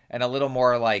cutting and a little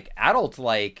more like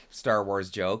adult-like Star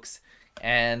Wars jokes.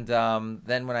 And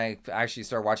then when I actually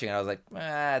started watching it, I was like,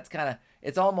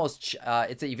 it's almost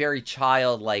it's a very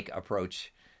childlike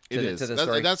approach to the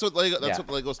story. That's what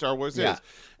Lego Star Wars is,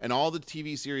 and all the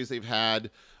TV series they've had.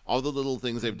 All the little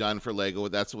things they've done for Lego,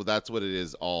 that's what it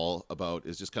is all about,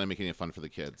 is just kind of making it fun for the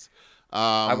kids.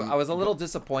 I was a little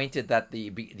disappointed that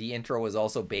the intro was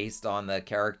also based on the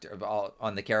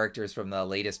characters from the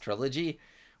latest trilogy,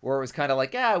 where it was kind of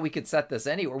like, we could set this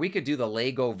anywhere. We could do the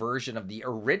Lego version of the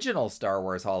original Star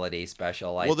Wars Holiday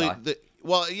Special. That's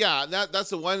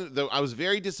the one. I was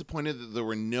very disappointed that there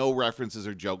were no references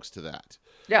or jokes to that.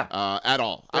 Yeah. At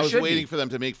all. I was waiting for them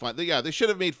to make fun. Yeah, they should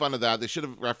have made fun of that. They should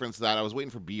have referenced that. I was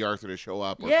waiting for B. Arthur to show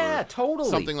up. Or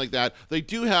totally. Something like that. They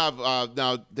do have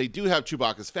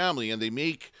Chewbacca's family, and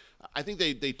I think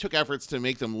they took efforts to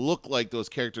make them look like those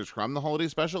characters from the Holiday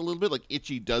Special a little bit. Like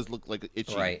Itchy does look like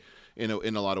Itchy. Right. In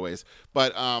a lot of ways,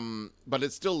 but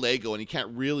it's still Lego, and you can't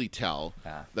really tell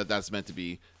that that's meant to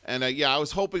be. And I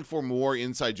was hoping for more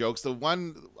inside jokes.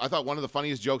 I thought one of the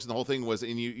funniest jokes in the whole thing was,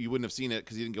 and you wouldn't have seen it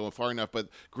because you didn't go far enough, but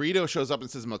Greedo shows up and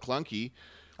says McClunky,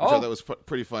 which I thought was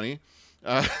pretty funny.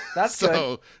 That's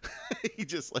so good. He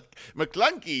just like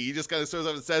McClunky. He just kind of shows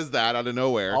up and says that out of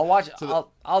nowhere. I'll watch.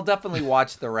 I'll definitely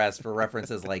watch the rest for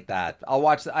references like that. I'll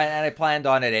watch, and I planned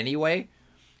on it anyway.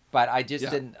 But I just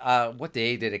didn't. What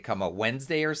day did it come out?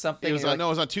 Wednesday or something? It was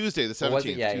on Tuesday, the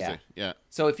 17th. Yeah.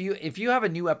 So if you have a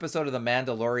new episode of The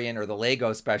Mandalorian or the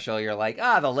Lego Special, you're like,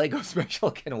 the Lego Special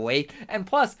can wait. And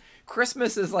plus,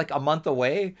 Christmas is like a month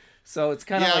away, so it's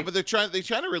kind of like, but they're trying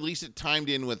to release it timed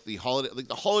in with the holiday. Like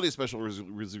the Holiday Special was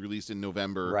released in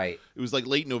November. Right. It was like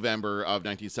late November of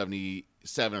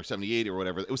 1977 or 78 or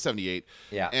whatever. It was 78.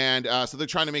 Yeah. And so they're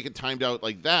trying to make it timed out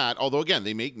like that. Although again,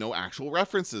 they make no actual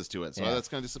references to it, so that's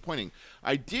kind of disappointing.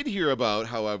 I did hear about,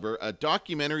 however, a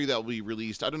documentary that will be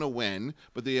released. I don't know when,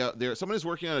 but someone is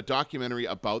working on a documentary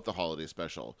about the Holiday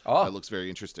Special. That looks very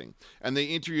interesting. And they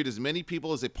interviewed as many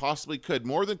people as they possibly could,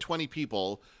 more than 20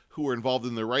 people who were involved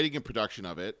in the writing and production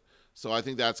of it. So I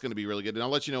think that's going to be really good. And I'll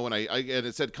let you know when and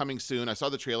it said coming soon. I saw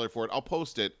the trailer for it. I'll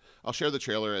post it. I'll share the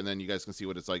trailer, and then you guys can see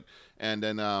what it's like. And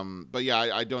then,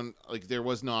 I don't, like, there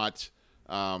was not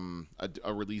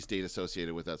a release date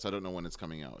associated with that, so I don't know when it's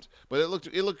coming out. But it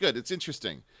looked good. It's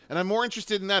interesting. And I'm more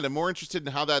interested in that. I'm more interested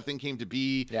in how that thing came to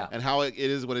be and how it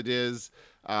is what it is,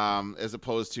 as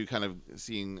opposed to kind of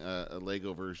seeing a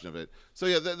Lego version of it.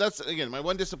 So that's, again, my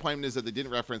one disappointment is that they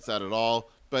didn't reference that at all.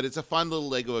 But it's a fun little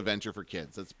Lego adventure for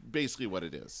kids. That's basically what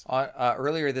it is.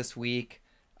 Earlier this week,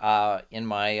 in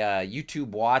my YouTube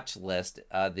watch list,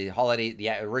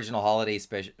 the original holiday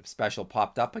special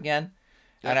popped up again,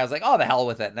 and I was like, "Oh, the hell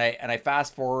with it!" And I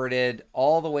fast forwarded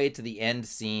all the way to the end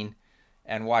scene,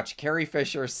 and watched Carrie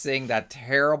Fisher sing that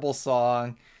terrible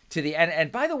song to the end.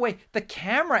 And by the way, the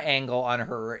camera angle on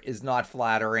her is not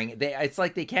flattering. It's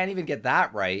like they can't even get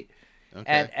that right.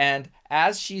 Okay. And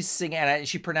as she's singing, and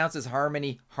she pronounces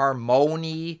harmony,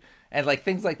 and like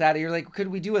things like that, you're like, could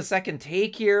we do a second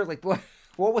take here? Like, what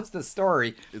was the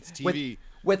story? It's TV.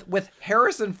 With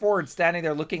Harrison Ford standing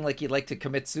there looking like he'd like to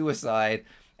commit suicide,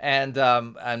 and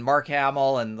Mark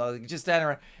Hamill, and just standing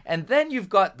around. And then you've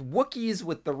got Wookiees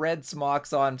with the red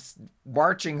smocks on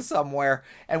marching somewhere.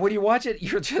 And when you watch it,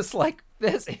 you're just like,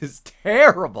 this is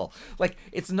terrible. Like,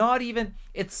 it's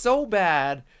so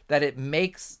bad that it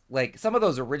makes, like, some of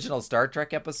those original Star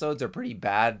Trek episodes are pretty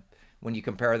bad when you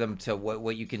compare them to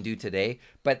what you can do today.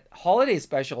 But Holiday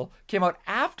Special came out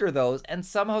after those, and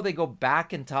somehow they go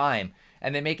back in time,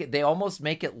 and they almost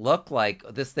make it look like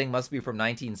this thing must be from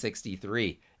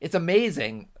 1963. It's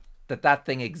amazing that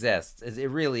thing exists. It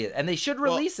really is. And they should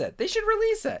release it. They should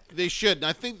release it. They should. And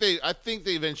I think they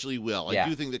eventually will. I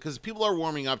do think that, because people are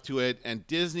warming up to it, and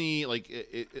Disney, like,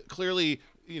 it clearly,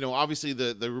 obviously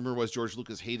the rumor was George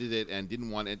Lucas hated it and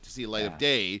didn't want it to see light of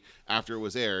day after it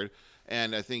was aired.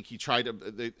 And I think he tried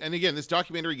to, and again, this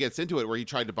documentary gets into it, where he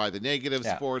tried to buy the negatives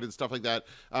for it and stuff like that.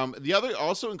 The other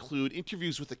also include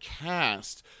interviews with the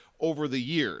cast over the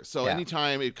years. So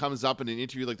anytime it comes up in an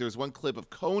interview, like there's one clip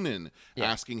of Conan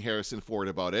asking Harrison Ford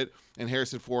about it, and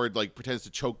Harrison Ford like pretends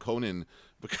to choke Conan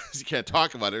because he can't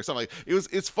talk about it or something.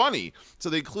 It's funny. So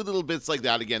they include little bits like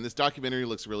that. Again, this documentary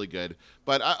looks really good.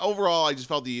 But overall, I just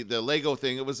felt the Lego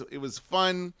thing, it was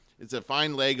fun. It's a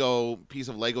fine piece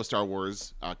of Lego Star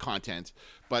Wars content,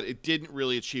 but it didn't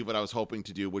really achieve what I was hoping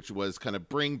to do, which was kind of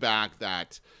bring back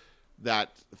that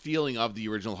feeling of the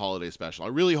original Holiday Special. I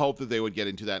really hoped that they would get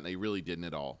into that, and they really didn't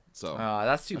at all. So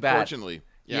that's too bad. Unfortunately.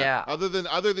 Yeah. Other than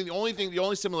the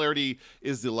only similarity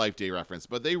is the Life Day reference,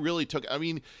 but they really took, I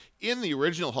mean, in the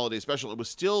original Holiday Special, it was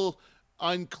still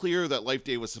unclear that Life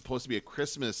Day was supposed to be a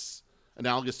Christmas,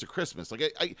 analogous to Christmas. Like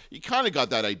you kind of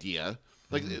got that idea.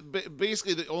 Like,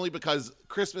 basically, only because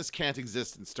Christmas can't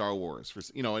exist in Star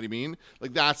Wars. You know what I mean?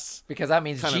 Like, that's because that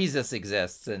means Jesus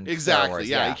exists in exactly. Star Wars.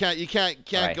 Yeah, you can't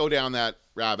go down that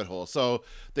rabbit hole. So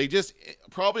they just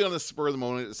probably on the spur of the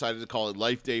moment decided to call it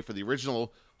Life Day for the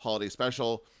original holiday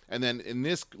special. And then in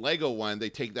this Lego one, they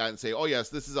take that and say, oh, yes,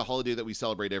 this is a holiday that we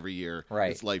celebrate every year.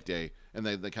 Right. It's Life Day. And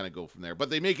they kind of go from there. But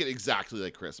they make it exactly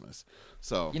like Christmas.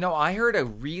 So, I heard a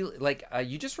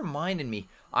you just reminded me,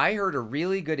 I heard a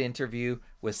really good interview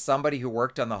with somebody who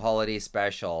worked on the holiday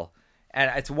special.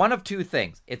 And it's one of two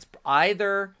things. It's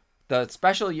either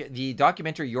the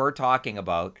documentary you're talking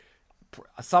about,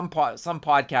 some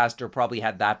podcaster probably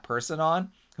had that person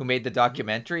on who made the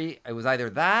documentary. It was either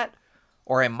that,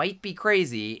 or it might be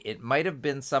crazy. It might have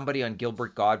been somebody on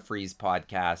Gilbert Gottfried's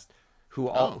podcast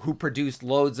who produced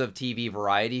loads of TV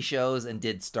variety shows and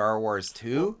did Star Wars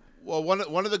too. Well,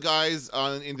 one of the guys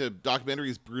in the documentary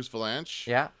is Bruce Valanche.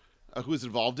 Yeah. Who's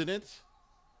involved in it.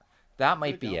 That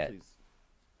might be it.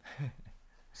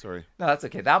 Sorry. No, that's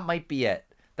okay. That might be it.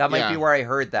 That might be where I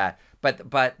heard that.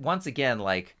 But once again,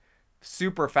 like,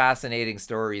 super fascinating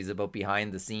stories about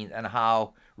behind the scenes and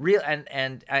how real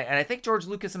and I think George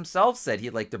Lucas himself said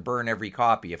he'd like to burn every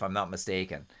copy, if I'm not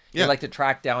mistaken. He'd like to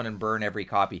track down and burn every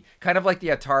copy, kind of like the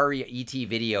Atari ET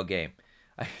video game.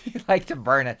 He'd like to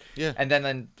burn it, and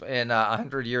then in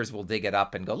 100 years we'll dig it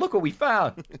up and go, look what we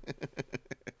found.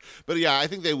 But yeah, I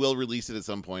think they will release it at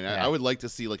some point. I would like to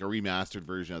see like a remastered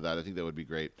version of that. I think that would be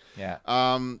great. Yeah.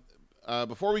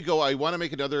 Before we go, I want to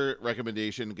make another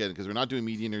recommendation again, because we're not doing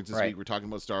Media Nerds this week. We're talking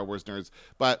about Star Wars nerds.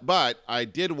 But I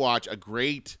did watch a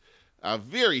great,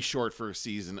 very short first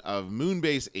season of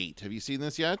Moonbase 8. Have you seen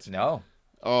this yet? No.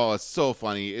 Oh, it's so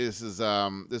funny. This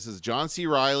is John C.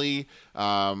 Reilly,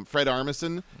 Fred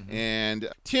Armisen, and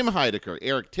Tim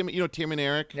Heidecker. Tim and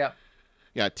Eric? Yeah.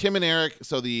 Yeah, Tim and Eric.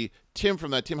 So the Tim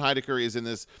from that, Tim Heidecker, is in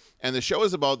this. And the show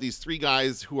is about these three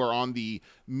guys who are on the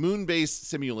Moonbase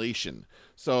simulation.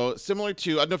 So similar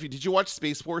to, I don't know if did you watch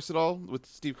Space Force at all with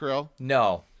Steve Carell?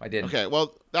 No, I didn't. Okay,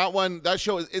 well, that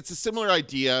show, it's a similar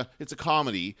idea. It's a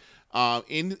comedy.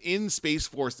 In Space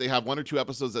Force, they have one or two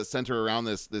episodes that center around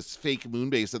this fake moon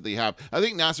base that they have. I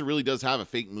think NASA really does have a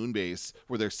fake moon base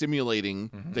where they're simulating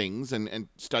things and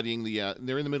studying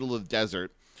they're in the middle of the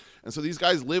desert. And so these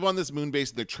guys live on this moon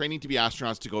base and they're training to be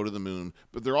astronauts to go to the moon,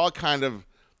 but they're all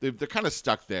they're kind of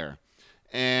stuck there.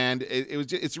 And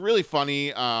it's really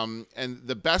funny. And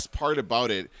the best part about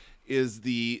it is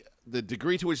the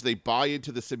degree to which they buy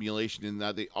into the simulation, in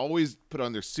that they always put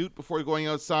on their suit before going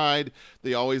outside.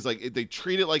 They always they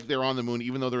treat it like they're on the moon,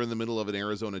 even though they're in the middle of an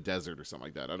Arizona desert or something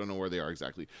like that. I don't know where they are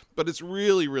exactly, but it's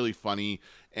really, really funny.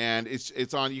 And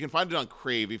it's on, you can find it on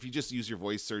Crave. If you just use your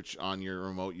voice search on your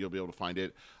remote, you'll be able to find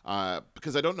it.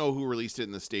 Because I don't know who released it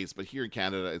in the States, but here in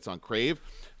Canada, it's on Crave.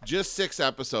 Just 6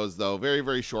 episodes though, very,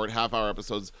 very short, half-hour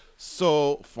episodes.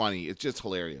 So funny, it's just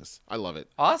hilarious. I love it.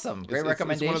 Awesome, great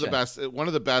recommendation. It's one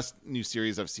of the best new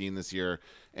series I've seen this year.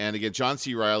 And again, John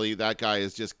C. Reilly, that guy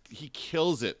he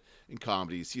kills it in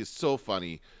comedies. He is so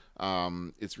funny.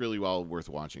 It's really well worth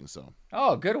watching. So.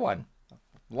 Oh, good one.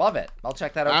 Love it. I'll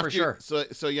check that out for sure.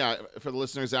 So yeah, for the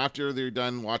listeners, after they're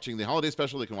done watching the holiday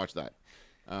special, they can watch that.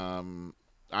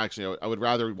 Actually, I would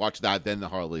rather watch that than the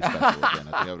holiday special again.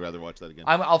 I think I would rather watch that again.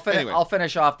 I'll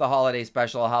finish off the holiday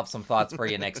special. I'll have some thoughts for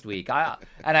you next week. I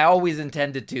always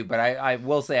intended to, but I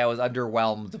will say I was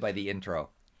underwhelmed by the intro.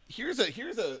 Here's an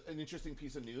interesting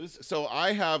piece of news. So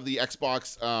I have the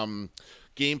Xbox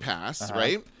Game Pass,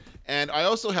 right? And I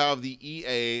also have the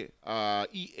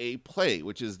EA Play,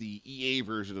 which is the EA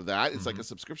version of that. It's like a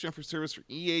subscription for service for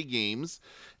EA games.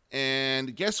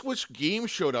 And guess which game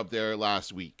showed up there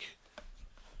last week?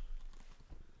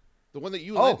 The one that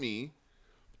you lent me.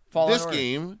 This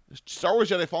game, Star Wars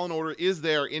Jedi Fallen Order, is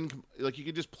there you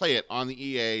can just play it on the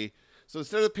EA. So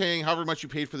instead of paying however much you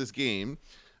paid for this game,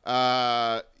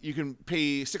 you can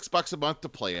pay $6 a month to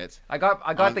play it. I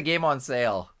got the game on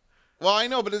sale. Well, I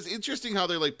know, but it's interesting how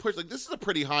they're this is a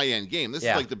pretty high end game. This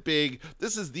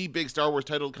is the big Star Wars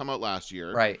title to come out last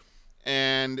year. Right.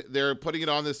 And they're putting it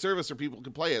on this service so people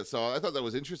can play it. So I thought that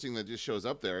was interesting that it just shows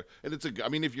up there. And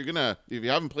if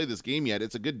you haven't played this game yet,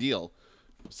 it's a good deal.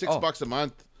 $6 a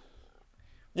month.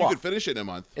 You could finish it in a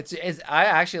month. I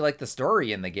actually like the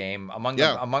story in the game.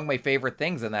 Among my favorite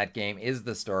things in that game is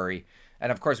the story.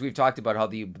 And of course, we've talked about how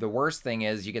the worst thing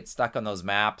is you get stuck on those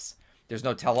maps. There's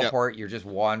no teleport. Yep. You're just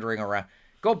wandering around.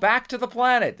 Go back to the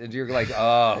planet. And you're like,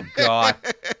 oh, God.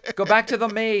 Go back to the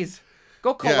maze.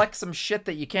 Go collect some shit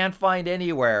that you can't find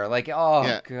anywhere.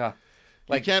 God.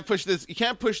 You can't push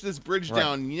this bridge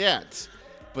down yet.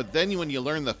 But then when you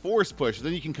learn the force push,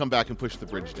 then you can come back and push the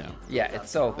bridge down. Yeah,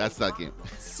 that's that game.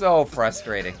 So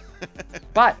frustrating.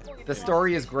 But the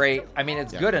story is great. I mean,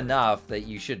 it's good enough that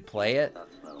you should play it.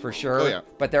 for sure. Oh, yeah.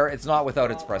 But it's not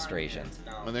without its frustrations.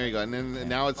 And there you go. And then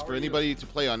now it's for anybody to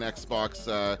play on Xbox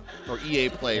or EA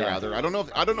Play rather. I don't know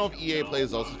if EA Play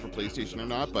is also for PlayStation or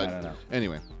not, but I don't know.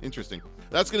 Anyway, interesting.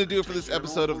 That's going to do it for this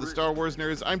episode of the Star Wars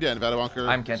Nerds. I'm Dan Vadabonker.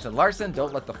 I'm Kenton Larson.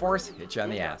 Don't let the Force hit you on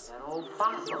the ass.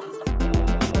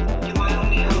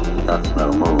 That's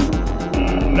no moon.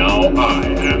 Now I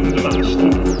am the master.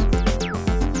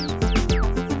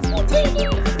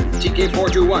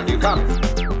 TK421, you copy?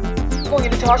 Going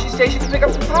into Toshi Station to pick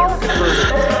up some power converters.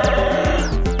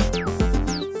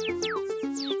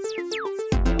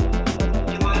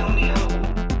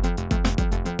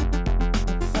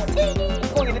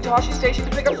 Going into Toshi Station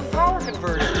to pick up some power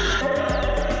converters.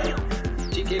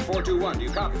 TK421, you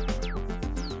copy?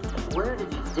 Where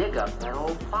did you dig up that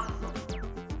old fossil?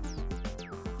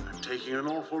 I'm taking an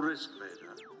awful risk, Vader.